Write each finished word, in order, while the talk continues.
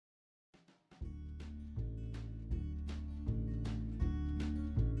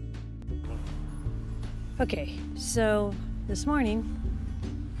Okay, so this morning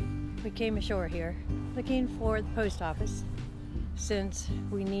we came ashore here looking for the post office since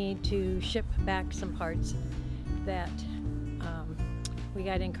we need to ship back some parts that we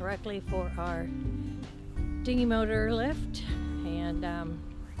got incorrectly for our dinghy motor lift. And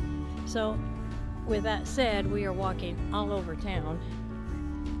so with that said, we are walking all over town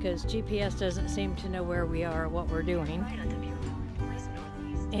because GPS doesn't seem to know where we are or what we're doing.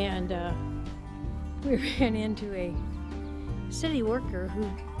 And we ran into a city worker who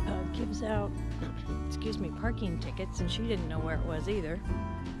gives out parking tickets, and she didn't know where it was either.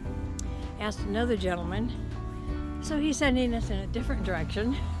 Asked another gentleman, so he's sending us in a different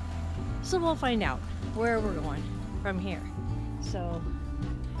direction. So we'll find out where we're going from here. So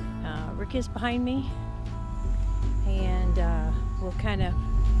Rick is behind me, and we'll kind of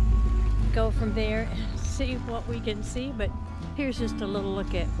go from there and see what we can see. But here's just a little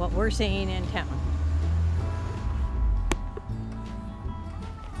look at what we're seeing in town.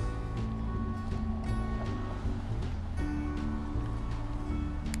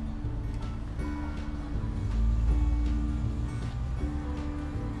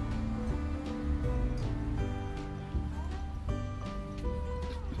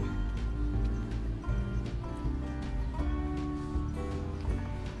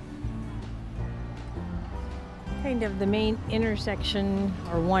 Kind of the main intersection,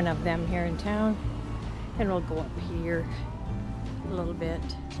 or one of them here in town, and we'll go up here a little bit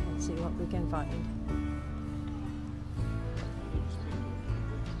and see what we can find.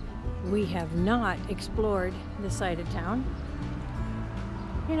 We have not explored this side of town,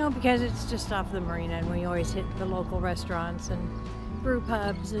 you know, because it's just off the marina and we always hit the local restaurants and brew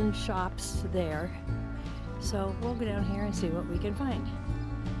pubs and shops there. So we'll go down here and see what we can find,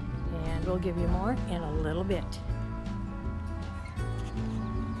 and we'll give you more in a little bit.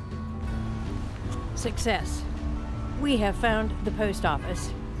 Success. We have found the post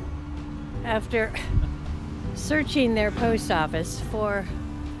office. After searching their post office for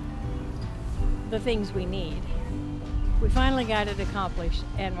the things we need, we finally got it accomplished,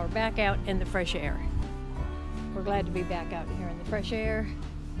 and we're back out in the fresh air. We're glad to be back out here in the fresh air,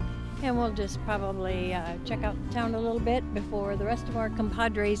 and we'll just probably check out the town a little bit before the rest of our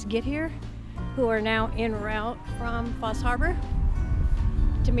compadres get here, who are now en route from Foss Harbor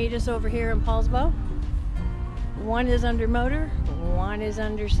to meet us over here in Paulsbo. One is under motor, one is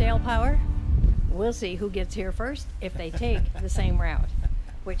under sail power. We'll see who gets here first if they take the same route,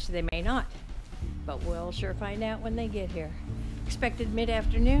 which they may not, but we'll sure find out when they get here. Expected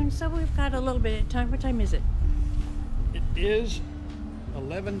mid-afternoon, so we've got a little bit of time. What time is it? It is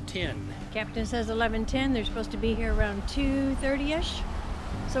 11:10. Captain says 11:10. They're supposed to be here around 2:30-ish,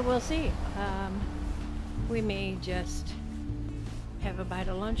 so we'll see. We may just have a bite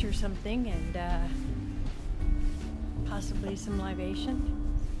of lunch or something, and possibly some libation.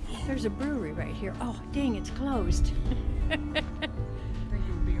 There's a brewery right here. Oh, dang, it's closed. I think it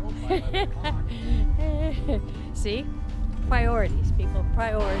would be open by 11 o'clock. See? Priorities, people.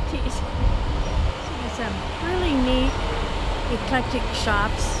 Priorities. See, some really neat, eclectic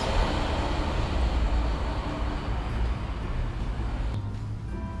shops.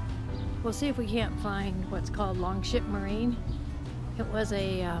 We'll see if we can't find what's called Longship Marine. It was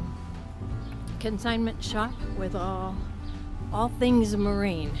a consignment shop with all things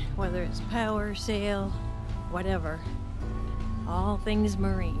marine, whether it's power, sail, whatever. All things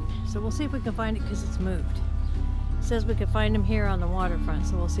marine. So we'll see if we can find it because it's moved. It says we can find them here on the waterfront,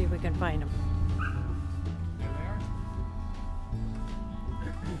 so we'll see if we can find them. There they are.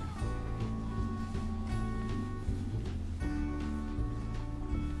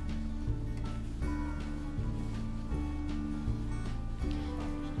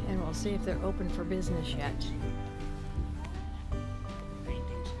 And we'll see if they're open for business yet.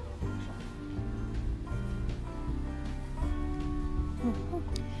 Painting still.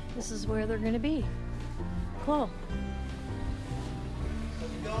 This is where they're going to be. Cool. How's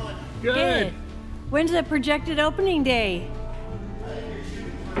it going? Good. When's the projected opening day? I think you're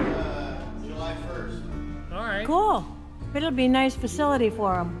shooting for July 1st. All right. Cool. It'll be a nice facility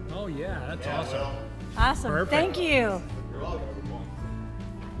for them. Oh yeah, that's Yeah, awesome. well, Awesome. Perfect. Thank you. you're welcome.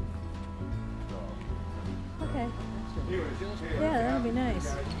 Okay. Anyways, Yeah, that'll be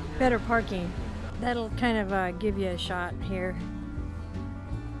nice. Better parking. That'll kind of give you a shot here.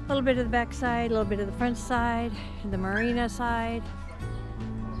 A little bit of the back side, a little bit of the front side, the marina side.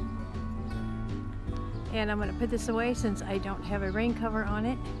 And I'm going to put this away since I don't have a rain cover on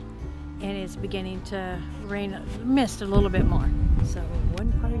it, and it's beginning to rain, mist a little bit more. So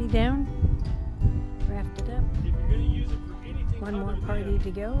one party down, wrapped it up. If you're gonna use it for anything One other more than party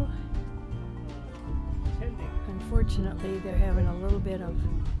to go. Unfortunately, they're having a little bit of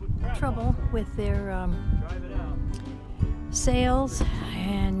trouble with their sails,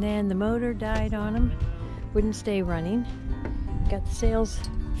 and then the motor died on them, wouldn't stay running. Got the sails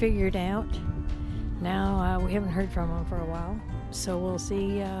figured out. Now we haven't heard from them for a while, so we'll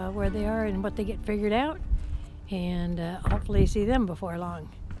see where they are and what they get figured out, and hopefully see them before long.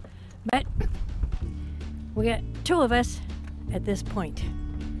 But we got 2 of us at this point,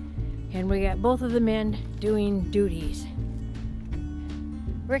 and we got both of the men doing duties.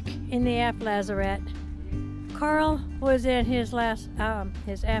 Rick in the aft lazarette. Carl was in his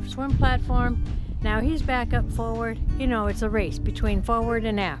aft swim platform. Now he's back up forward. You know, it's a race between forward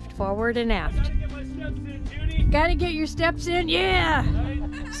and aft, forward and aft. Gotta get your steps in, yeah!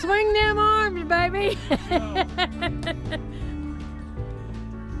 Swing them arms, baby!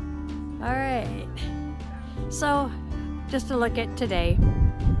 All right. So, just to look at today,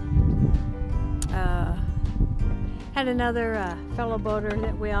 had another fellow boater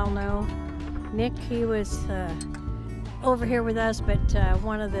that we all know, Nick. He was over here with us, but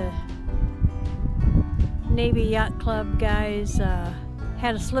one of the Navy Yacht Club guys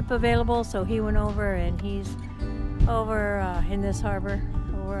had a slip available, so he went over, and he's over in this harbor,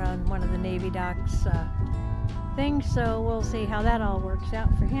 over on one of the Navy docks things, so we'll see how that all works out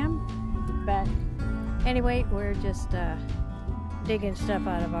for him. But anyway, we're just digging stuff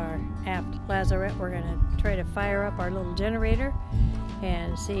out of our aft lazarette. We're gonna try to fire up our little generator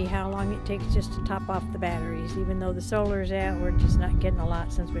and see how long it takes just to top off the batteries. Even though the solar's out, we're just not getting a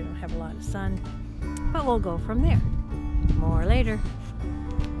lot since we don't have a lot of sun. But we'll go from there. More later.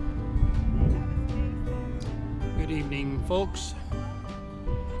 Good evening, folks.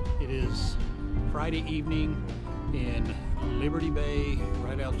 It is Friday evening in Liberty Bay,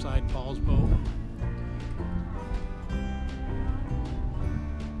 right outside Paulsbo.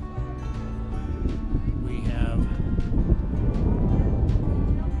 We have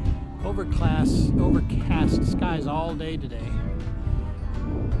overcast skies all day today.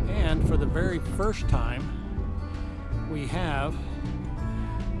 And for the very first time, we have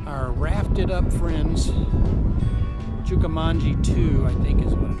our rafted up friends, Chukamanji 2, I think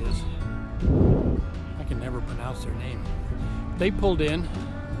is what it is. I can never pronounce their name. They pulled in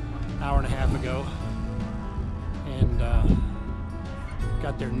an hour and a half ago and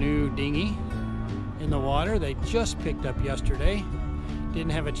got their new dinghy in the water. They just picked up yesterday.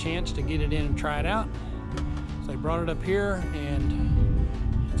 Didn't have a chance to get it in and try it out. So they brought it up here, and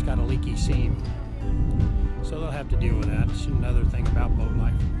it's got a leaky seam. So they'll have to deal with that. It's another thing about boat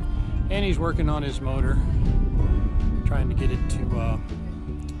life. And he's working on his motor, trying to get it to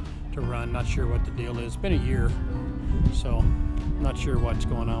run. Not sure what the deal is. It's been a year, so not sure what's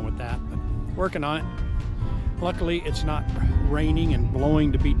going on with that, but working on it. Luckily, it's not raining and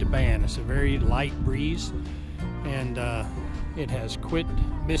blowing to beat the band. It's a very light breeze, and it has quit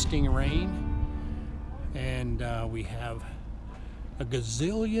misting rain, and we have a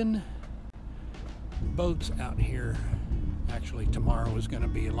gazillion boats out here. Actually, tomorrow is going to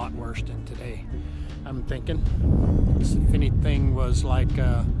be a lot worse than today, I'm thinking. If anything was like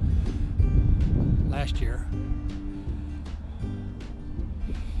last year.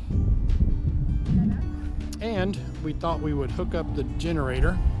 And we thought we would hook up the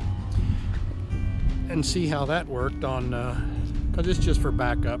generator and see how that worked on, because it's just for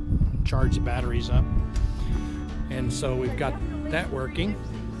backup, charge the batteries up. And so we've got that working.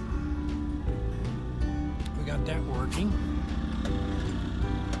 We got that working.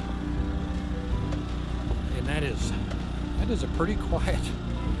 And that is a pretty quiet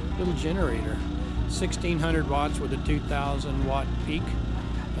little generator. 1600 watts with a 2000 watt peak.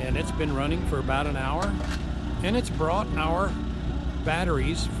 And it's been running for about an hour. And it's brought our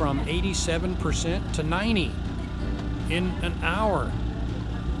batteries from 87% to 90 in an hour.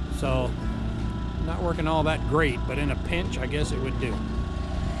 So not working all that great, but in a pinch, I guess it would do.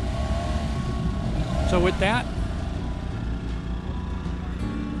 So with that,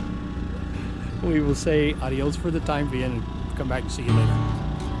 we will say adios for the time being and come back and see you later.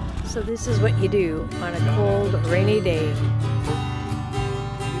 So this is what you do on a cold, rainy day.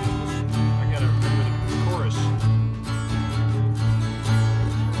 I gotta remember the chorus.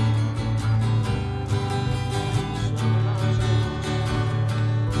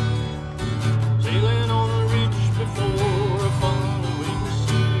 Sailing on the ridge before a following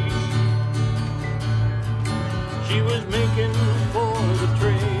sea. She was making for the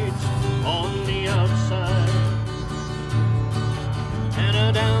trades on the outside, and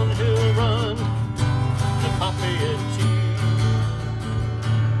a downhill run to Papeete.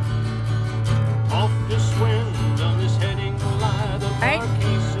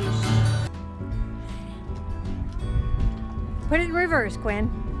 Reverse, Quinn.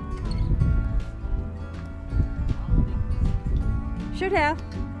 Should have.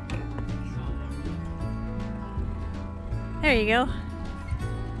 There you go.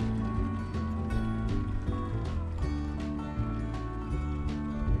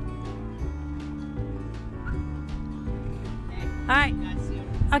 All right.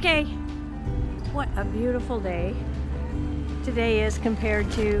 Okay. What a beautiful day today is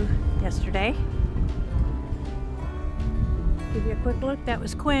compared to yesterday. Give you a quick look. That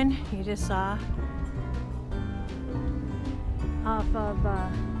was Quinn. You just saw off of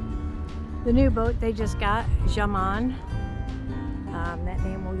the new boat they just got, Jaman. That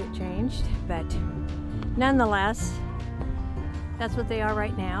name will get changed, but nonetheless, that's what they are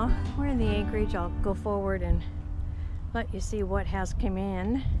right now. We're in the anchorage. I'll go forward and let you see what has come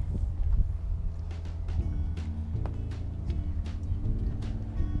in.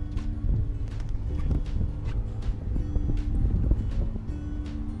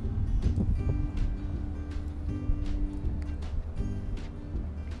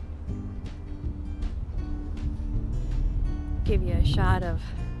 Give you a shot of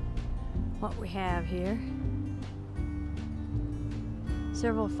what we have here.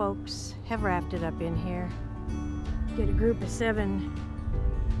 Several folks have rafted up in here. Get a group of 7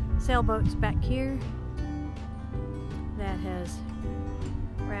 sailboats back here that has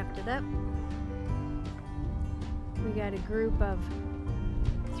rafted up. We got a group of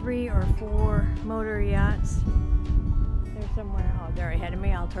 3 or 4 motor yachts. They're somewhere, oh, they're ahead of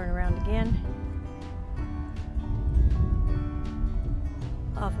me. I'll turn around again.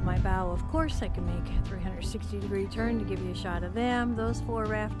 Off of my bow, of course, I can make a 360-degree turn to give you a shot of them. Those 4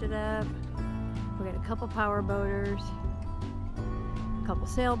 rafted up. We got a couple power boaters, a couple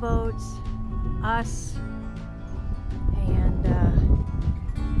sailboats, us, and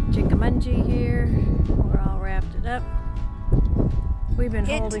Chickamungy here. We're all rafted up. We've been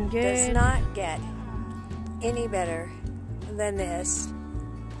holding good. It does not get any better than this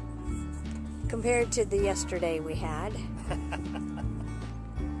compared to the yesterday we had.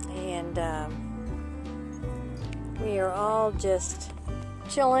 And we are all just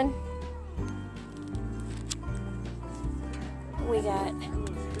chilling. We got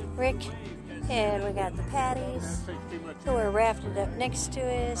Rick and we got the Patties who are rafted up next to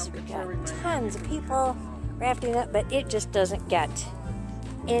us. We got tons of people rafting up, but it just doesn't get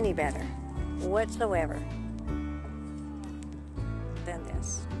any better whatsoever than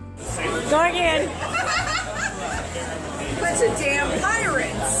this. Go again. Bunch of damn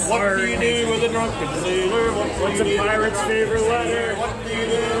pirates. What do you do with a drunken sailor? What's a pirate's favorite letter? What do you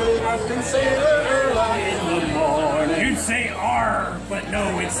do with a drunken sailor early in the morning? You'd say R, but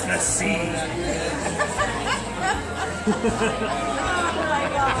no, it's the C.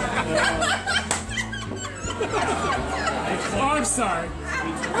 Oh, I'm sorry.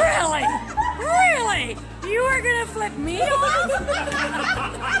 Really? Really? You are gonna flip me off?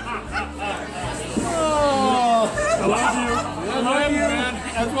 I love you. I love you, man.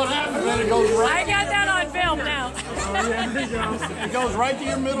 That's what happens, man. It goes right. I got that on film now. Oh, yeah, there you go. It goes right to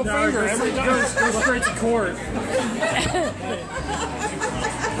your middle finger every time. Goes straight to court.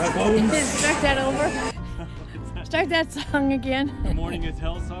 Start that over. Start that song again. The Morning is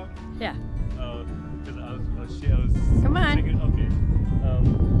Hell song? Yeah. Because I was Come on. singing, okay.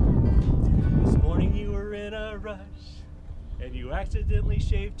 This morning you were in a rush and you accidentally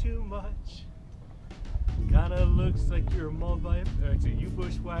shaved too much. Kinda looks like you're mauled by actually you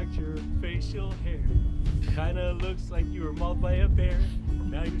bushwhacked your facial hair. Kinda looks like you were mauled by a bear.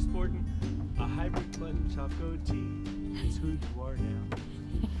 Now you're sporting a hybrid button chop goatee. It's who you are now.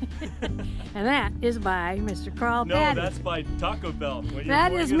 And that is by Mr. Carl Patty. No, that's by Taco Bell. When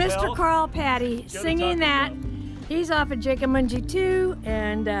That you're is boring as Mr. hell, Carl Patty go to singing Taco that. Bell. He's off of Chickamungy too,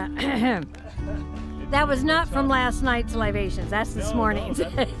 and that was not from last night's libations. That's this morning's. No,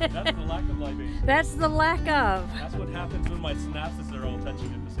 that's the lack of libation. That's the lack of. That's what happens when my synapses are all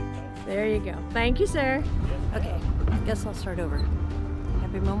touching at the same time. There you go. Thank you, sir. Okay, guess I'll start over.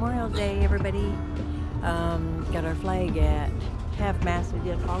 Happy Memorial Day, everybody. Got our flag at half-mast. We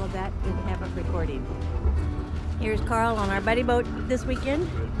did all of that. Didn't have it recording. Here's Carl on our buddy boat this weekend.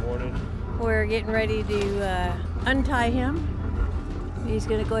 Good morning. We're getting ready to untie him. He's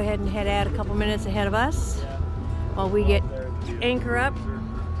going to go ahead and head out a couple minutes ahead of us while we get anchor up.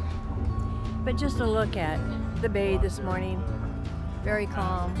 But just a look at the bay this morning. Very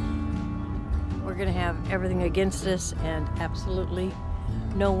calm. We're going to have everything against us and absolutely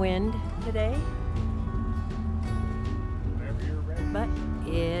no wind today. But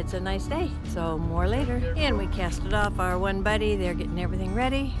it's a nice day, so more later. And we casted off our one buddy. They're getting everything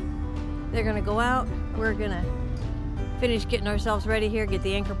ready. They're gonna go out. We're gonna finish getting ourselves ready here, get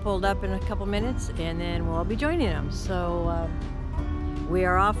the anchor pulled up in a couple minutes, and then we'll be joining them. So we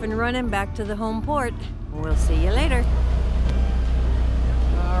are off and running back to the home port. We'll see you later.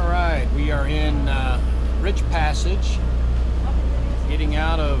 All right, we are in Rich Passage, getting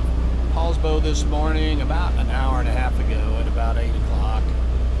out of Paulsbo this morning about an hour and a half ago at about 8 o'clock.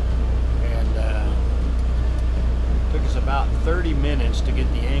 And took us about 30 minutes to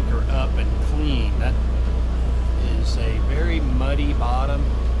get the anchor up and clean. That is a very muddy bottom,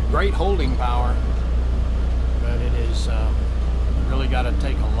 great holding power, but it is really got to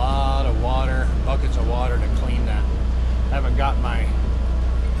take a lot of water, buckets of water to clean that. Haven't got my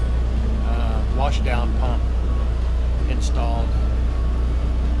wash down pump installed.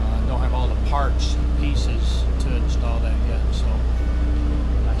 Don't have all the parts and pieces to install that yet, so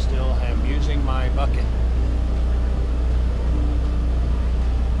I still am using my bucket.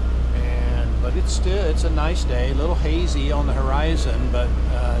 But it's a nice day, a little hazy on the horizon, but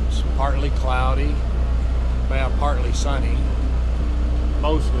it's partly cloudy, well, partly sunny,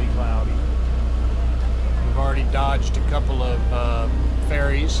 mostly cloudy. We've already dodged a couple of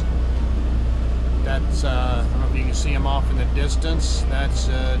ferries. That's, I don't know if you can see them off in the distance. That's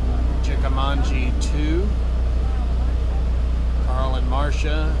Chickamauga 2, Carl and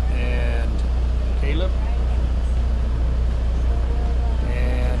Marcia and Caleb.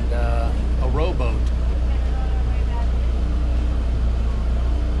 A rowboat.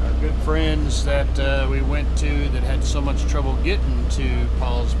 Our good friends that we went to that had so much trouble getting to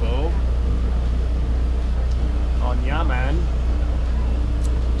Paulsbo on Yaman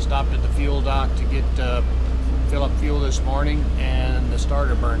stopped at the fuel dock to get fill up fuel this morning, and the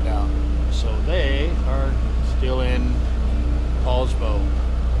starter burned out, so they are still in Paulsbo.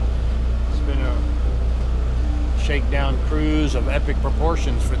 It's been a shakedown cruise of epic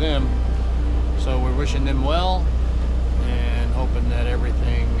proportions for them. So we're wishing them well and hoping that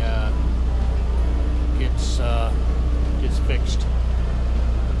everything gets fixed.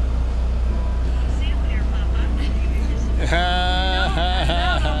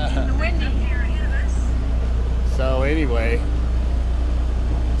 So anyway,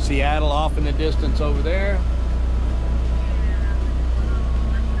 Seattle off in the distance over there.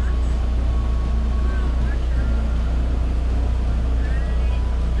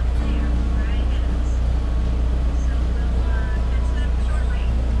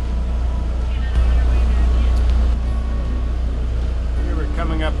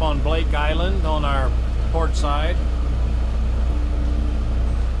 Up on Blake Island on our port side.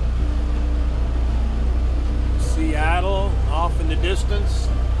 Seattle off in the distance.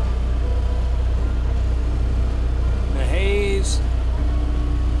 The haze.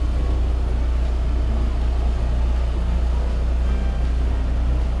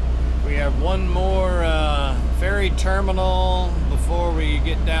 We have one more ferry terminal before we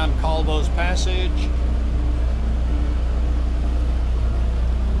get down Calvo's Passage.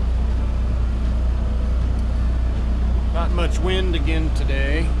 Not much wind again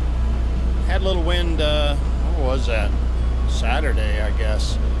today. Had a little wind, what was that? Saturday, I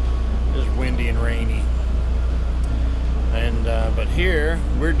guess. It was windy and rainy. And but here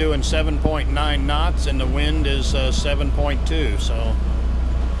we're doing 7.9 knots and the wind is 7.2, so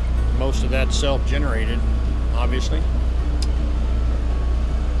most of that's self-generated, obviously.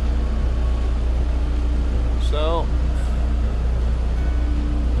 So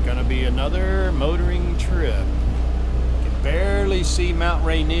gonna be another motoring trip. Barely see Mount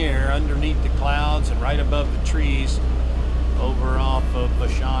Rainier underneath the clouds and right above the trees over off of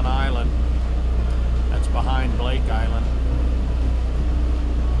Vashon Island. That's behind Blake Island.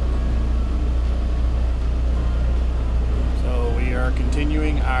 So we are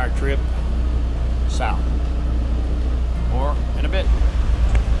continuing our trip south. More in a bit.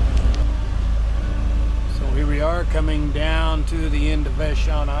 So here we are coming down to the end of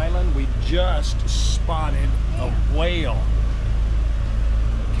Vashon Island. We just spotted a whale.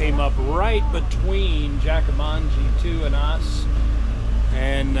 Came up right between Chickamauga 2 and us,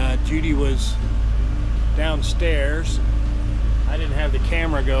 and Judy was downstairs. I didn't have the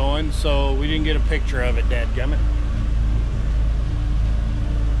camera going, so we didn't get a picture of it, dadgummit.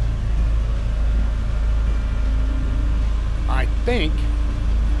 I think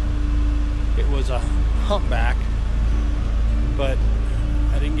it was a humpback, but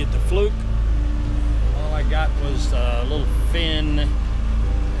I didn't get the fluke. All I got was a little fin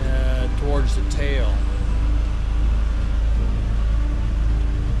towards the tail.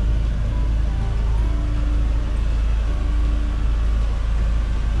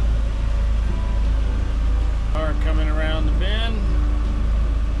 Are coming around the bend.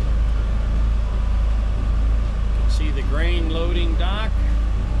 You can see the ground.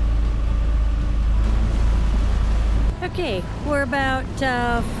 we're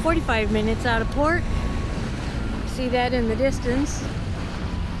about 45 minutes out of port. See that in the distance.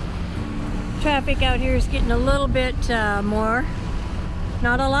 Traffic out here is getting a little bit more.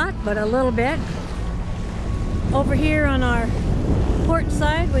 Not a lot, but a little bit. Over here on our port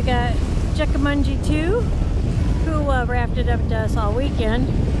side, we got Juckamungie 2, who rafted up to us all weekend.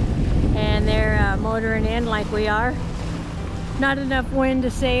 And they're motoring in like we are. Not enough wind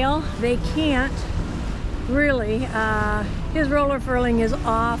to sail. They can't really. His roller furling is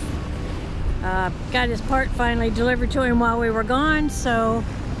off. Got his part finally delivered to him while we were gone, so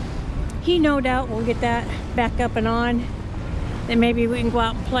he no doubt will get that back up and on. Then maybe we can go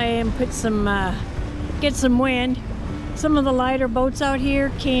out and play and put some, get some wind. Some of the lighter boats out here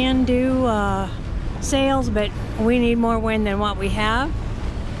can do sails, but we need more wind than what we have.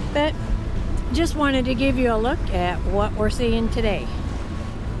 But just wanted to give you a look at what we're seeing today.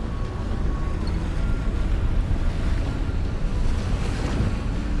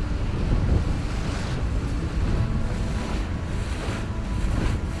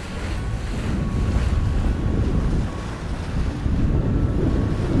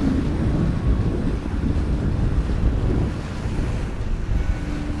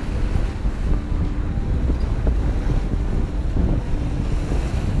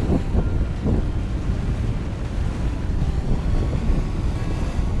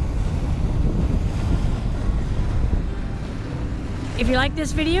 If you like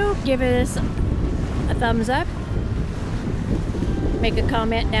this video, give us a thumbs up, make a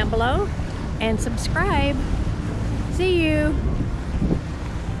comment down below, and subscribe. See you!